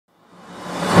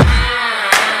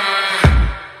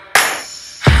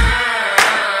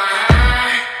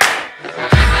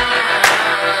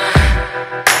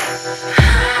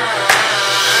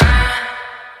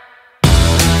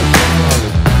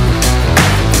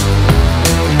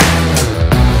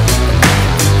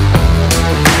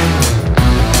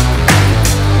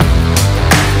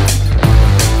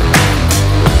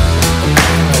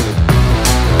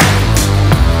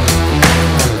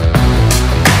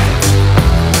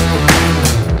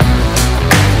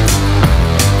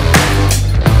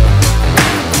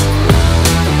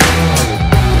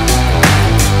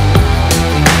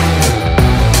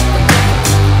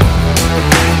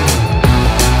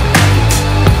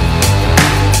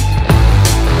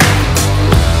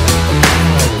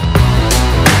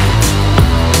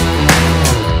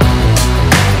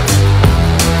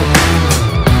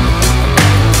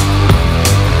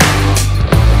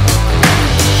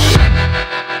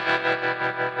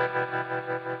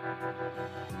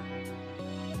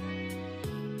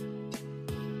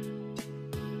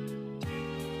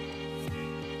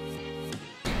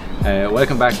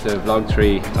Welcome back to vlog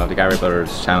 3 of the Garvey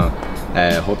Brothers channel.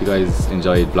 Hope you guys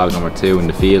enjoyed vlog number 2 in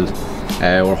the field.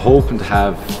 We're hoping to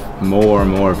have more and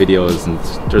more videos, and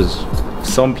there's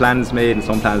some plans made and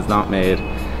some plans not made.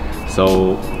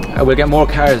 So we'll get more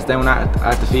cars down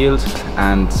at the field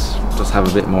and just have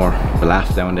a bit more of a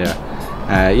laugh down there.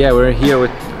 Yeah, we're here with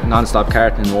non-stop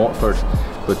karting in Waterford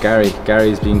with Gary.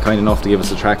 Gary's been kind enough to give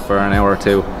us a track for an hour or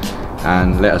two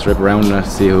and let us rip around it,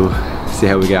 see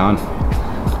how we get on.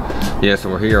 Yeah, so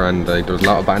we're here, and there was a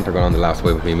lot of banter going on the last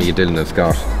way between me, Dylan and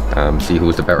Scott. See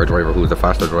who's the better driver, who's the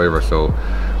faster driver. So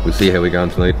we'll see how we go on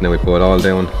tonight. Now we put it all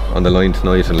down on the line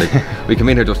tonight, and like we come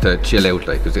in here just to chill out,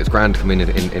 like, because it's grand to come in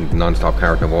non-stop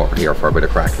karting and walk here for a bit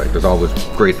of crack. Like, there's always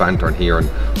great banter in here, and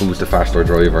who's the faster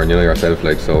driver, and you know yourself,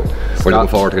 like. So we're looking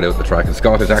forward to get out the track. And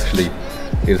Scott is actually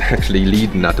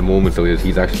leading at the moment, so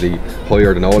he's actually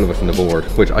higher than all of us on the board,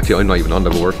 which actually I'm not even on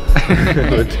the board.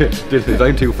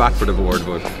 I'm too fat for the board,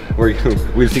 but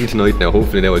we'll see tonight now.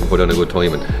 Hopefully now I can put on a good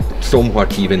time and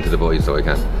somewhat keep into the boys, so I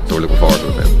can. So we're looking forward to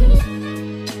it now.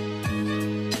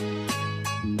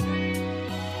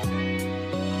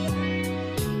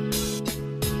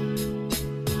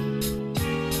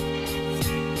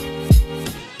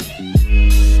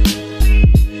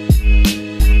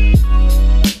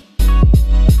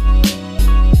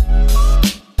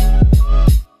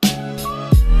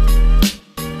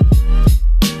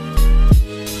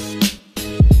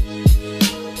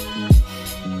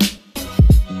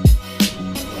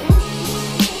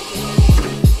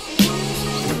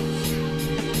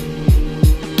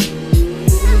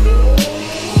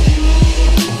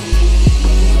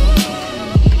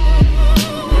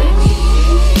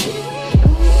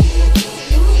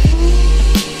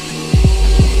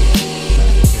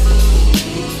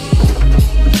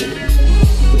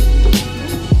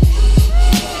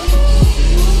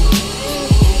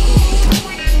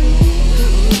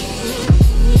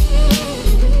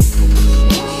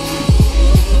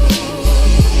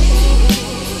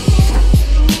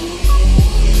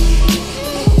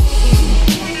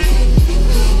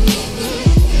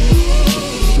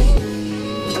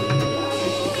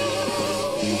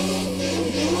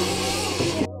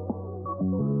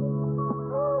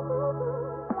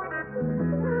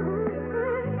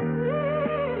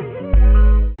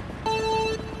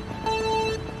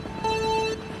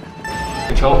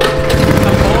 Control.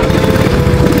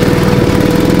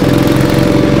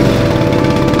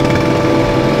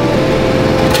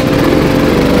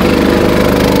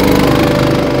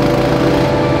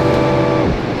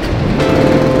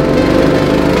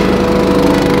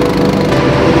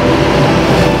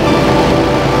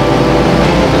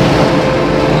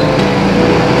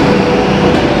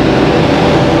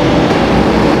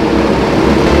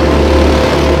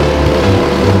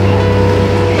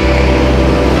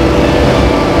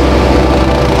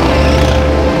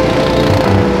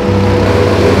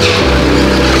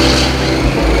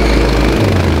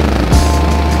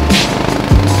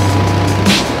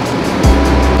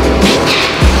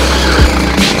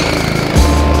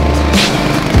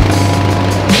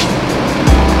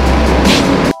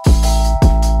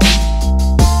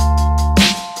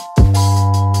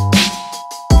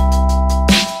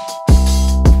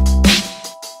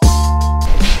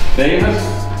 David,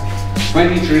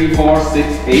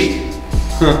 23,468.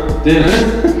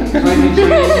 Dylan,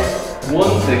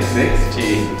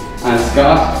 23,166. And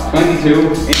Scott,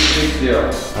 22,860.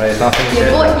 Alright, it's not finished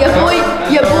yet.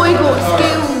 Your boy got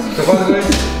skills.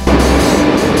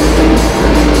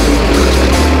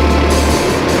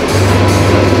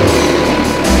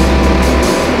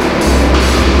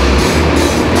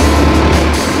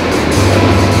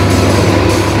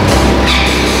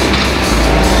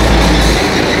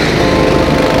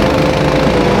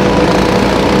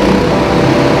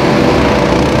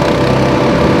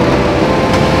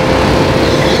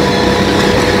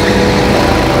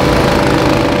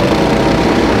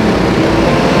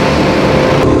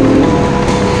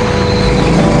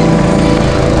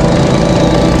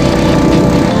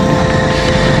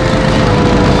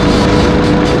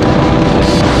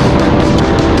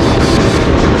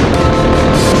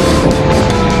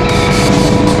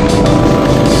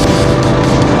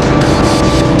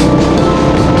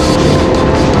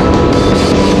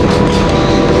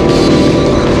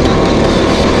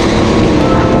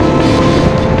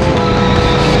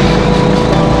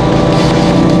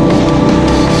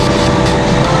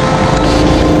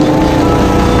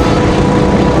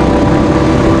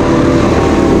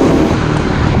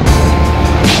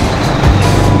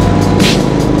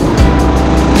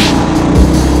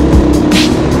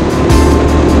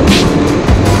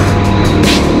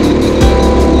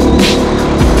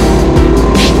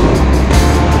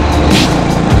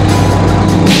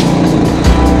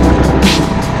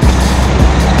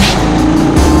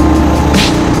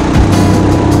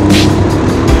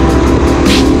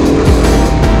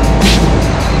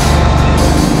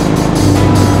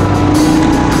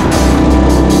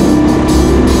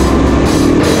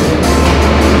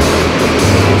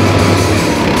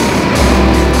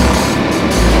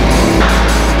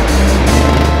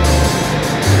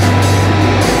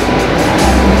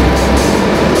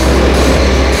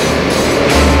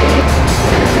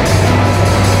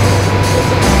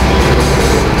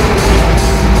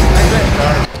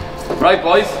 Right,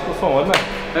 boys. Good fun, wasn't it?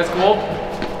 Let's go up.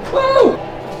 Woo!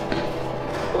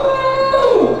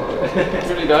 Woo!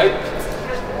 Really died.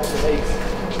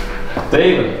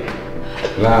 David.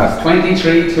 Last.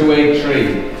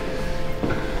 23,283.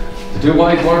 The two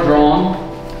white were drawn,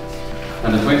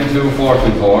 and the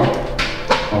 22,424.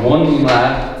 And one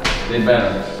lad did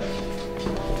better.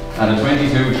 And the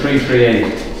 22,338.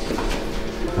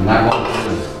 And that one.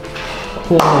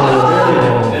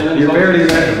 You barely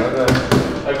met him.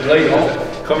 I was like,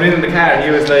 coming in the car, he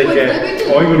was like, I'm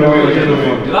gonna win.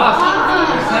 You lost.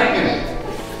 Second.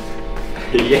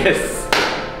 Yes.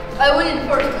 I won in the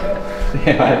first one.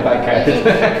 Yeah, I had bad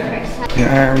cards. Your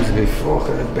arms will be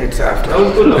fucking bits after. That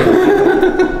was good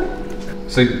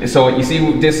luck. So you see,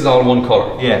 this is all one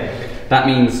colour. Yeah. That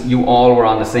means you all were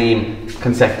on the same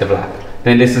consecutive lap.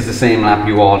 Then this is the same lap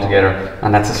you all together,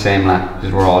 and that's the same lap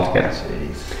because we're all together.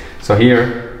 So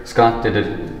here, Scott did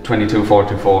it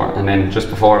 22,424, and then just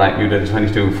before that you did a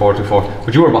 22,424,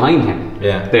 but you were behind him.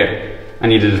 Yeah. There,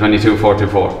 and you did a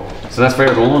 22,424. So that's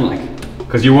fair going, like,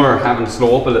 because you were having to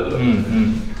slow up a little,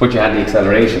 but you had the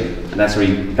acceleration, and that's where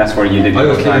you did. I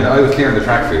was clearing the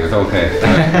track for you, it's okay.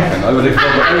 I was like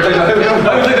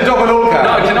the double O car.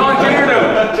 No, do you know what you were doing?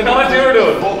 Do you know what you were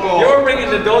doing? You were bringing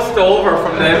the dust over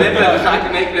from the middle of the track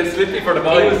and making it slippy for the He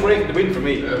boys. was breaking the wind for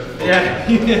me. Yeah.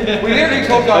 We literally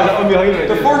took off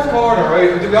the first corner, right?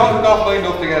 We all took off lined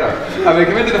up together. And we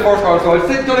came into the first corner, so I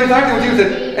done exactly what you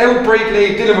said. Out brake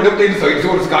late, Dylan went up the inside,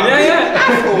 so the Scott. Yeah.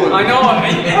 I know,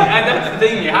 and that's the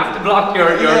thing, you have to block your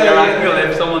angle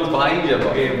if someone's behind you.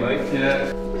 But,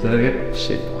 Yeah. Say that again?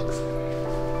 Shit box.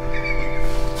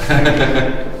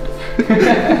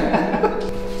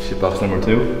 Shit box number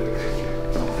 2.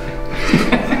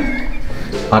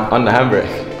 on the handbrake.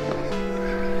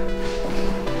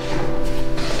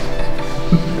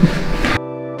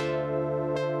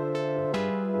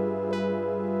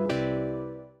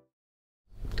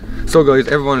 So guys,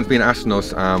 everyone's been asking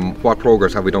us what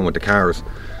progress have we done with the cars.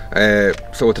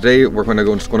 So today we're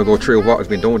just going to go through what has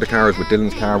been done with the cars, with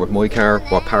Dylan's car, with my car,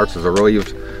 what parts has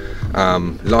arrived. A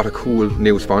lot of cool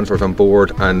new sponsors on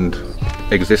board, and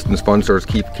existing sponsors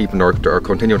keeping or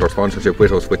continuing their sponsorship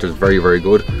with us, which is very, very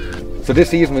good. So this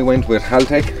season we went with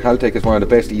Haltech. Haltech is one of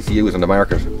the best ECUs on the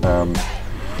market.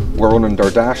 We're running their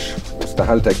dash. It's the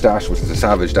Haltech dash, which is a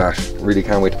Savage dash. Really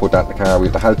can't wait to put that in the car. We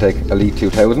have the Haltech Elite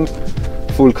 2000.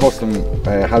 Full custom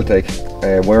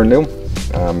Haltech wearing loom,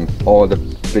 all the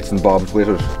bits and bobs with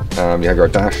it. You have your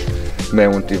dash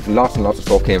mount. You've lots and lots of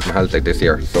stuff came from Haltech this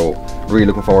year, so really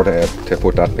looking forward to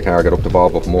put that in the car, get up to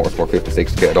Bob up Motorsport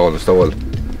 56 to get it all installed.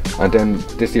 And then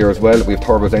this year as well we have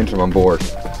Turbo Zentrum on board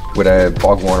with a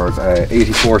BogWarner's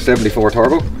 8474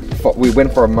 turbo. We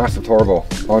went for a massive turbo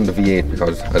on the V8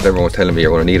 because, as everyone was telling me,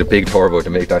 you're going to need a big turbo to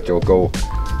make that joke go.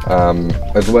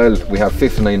 As well, we have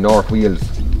 59 North wheels,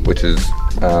 which is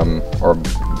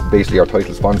basically our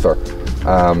title sponsor.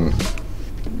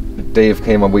 Dave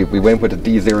came on, we went with the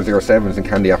D007s in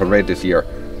Candy Apple Red this year,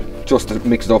 just to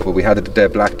mix it up, but we had the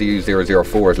black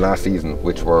D004s last season,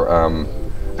 which were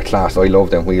a class. I love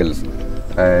them wheels.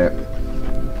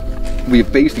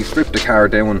 We've basically stripped the car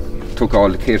down, took all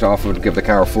the kit off of it, give the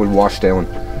car a full wash down.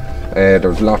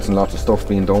 There's lots and lots of stuff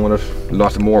being done with it,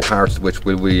 lots of more parts, which as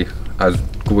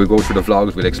we go through the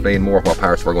vlogs, we'll explain more what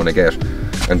parts we're going to get.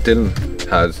 And Dylan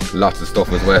has lots of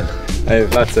stuff as well. I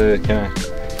have lots of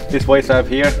this white lab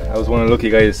here. I was one of the lucky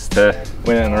guys to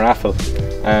win it in a raffle.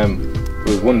 It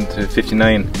was 1 to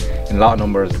 59 in lot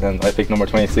numbers, and I picked number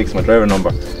 26, my driver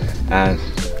number, and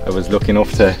I was lucky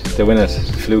enough to win it.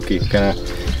 Fluky, kind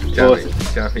of. Yeah,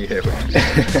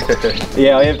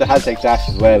 I have the Haltech dash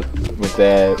as well, with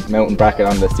the mountain bracket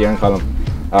on the steering column.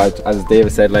 As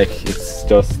David said, like, it's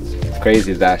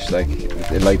crazy, the dash. Like,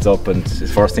 it lights up, and it's the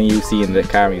first thing you see in the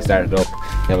car when you start it up.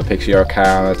 You have a picture of your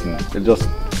car on it, and it just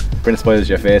brings smiles to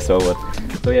your face. So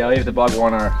yeah, I have the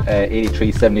BogWarner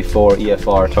 8374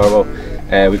 EFR turbo.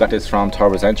 We got this from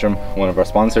Turbo Zentrum, one of our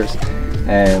sponsors.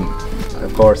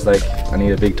 Of course, like, I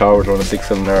need a big turbo to run a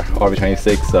 6-cylinder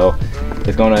RB26, so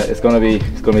it's gonna be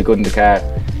good in the car.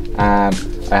 I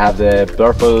have the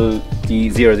Burple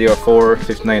D004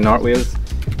 59 North wheels.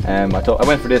 I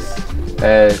went for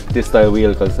this style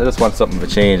wheel because I just want something of a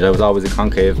change. I was always a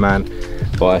concave man,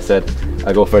 but I said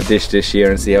I'll go for a dish this year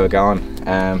and see how it goes.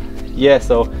 Yeah,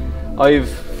 so I've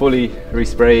fully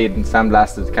resprayed and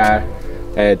sandblasted the car,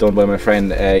 done by my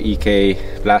friend EK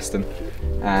Blasting.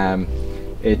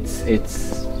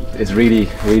 It's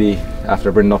really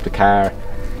after bringing up the car,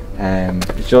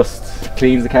 it just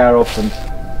cleans the car up and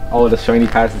all the shiny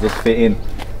parts just fit in,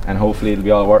 and hopefully it'll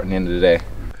be all working at the end of the day.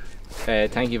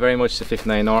 Thank you very much to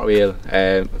 59 North Wheel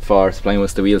for supplying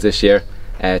us the wheels this year.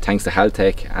 thanks to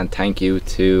Haltech, and thank you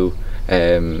to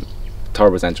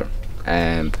Turbo Centrum.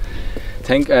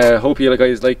 Hope you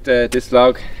guys liked this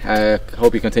vlog.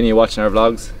 Hope you continue watching our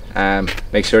vlogs.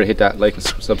 Make sure to hit that like and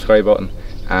subscribe button,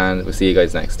 and we'll see you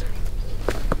guys next.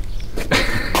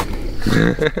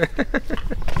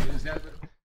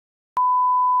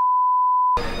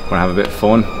 We're gonna have a bit of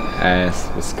fun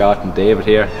with Scott and David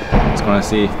here. Just gonna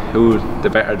see who the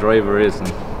better driver is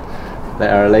and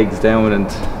let our legs down and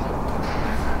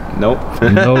nope.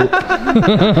 No.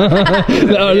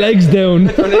 Let our legs down.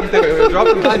 Let our legs down. We'll drop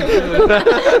them back.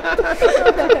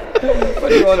 What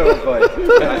do you want to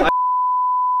avoid?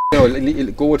 No,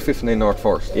 go with 59 North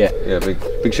first. Yeah. Yeah,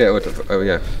 big shout out to,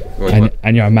 yeah.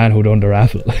 And you're a manhood under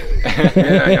raffle.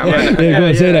 Yeah, man. Yeah, go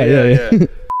and say that,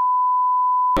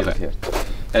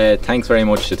 yeah. Thanks very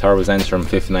much to Turbo Centrum,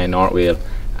 59 North Wheel,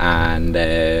 and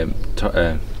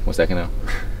what's that now?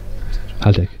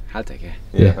 Haltech. Haltech,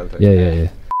 yeah. Yeah.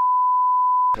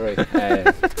 Right,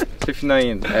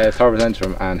 59 Turbo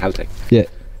Centrum and Haltech. Yeah.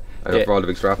 I hope for all the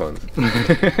big strap-ons.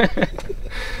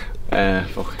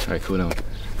 Fuck, right, cool now.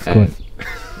 Go on.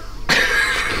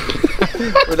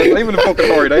 We're like, I'm in the fucking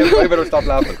hurry, I better stop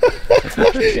laughing.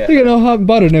 Yeah. You're not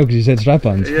bothered now because you said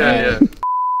strap-ons.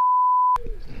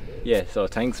 Yeah, so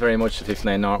thanks very much to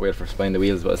 59 North Wheel for supplying the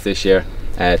wheels with us this year.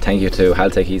 Thank you to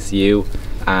Haltech ECU,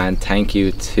 and thank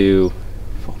you to,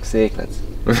 fuck's sake lads,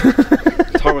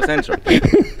 Turbo Centrum.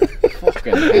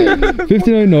 Fucking hell.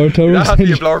 59 North, Turbo That has to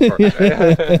be a Centrum.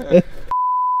 blur for.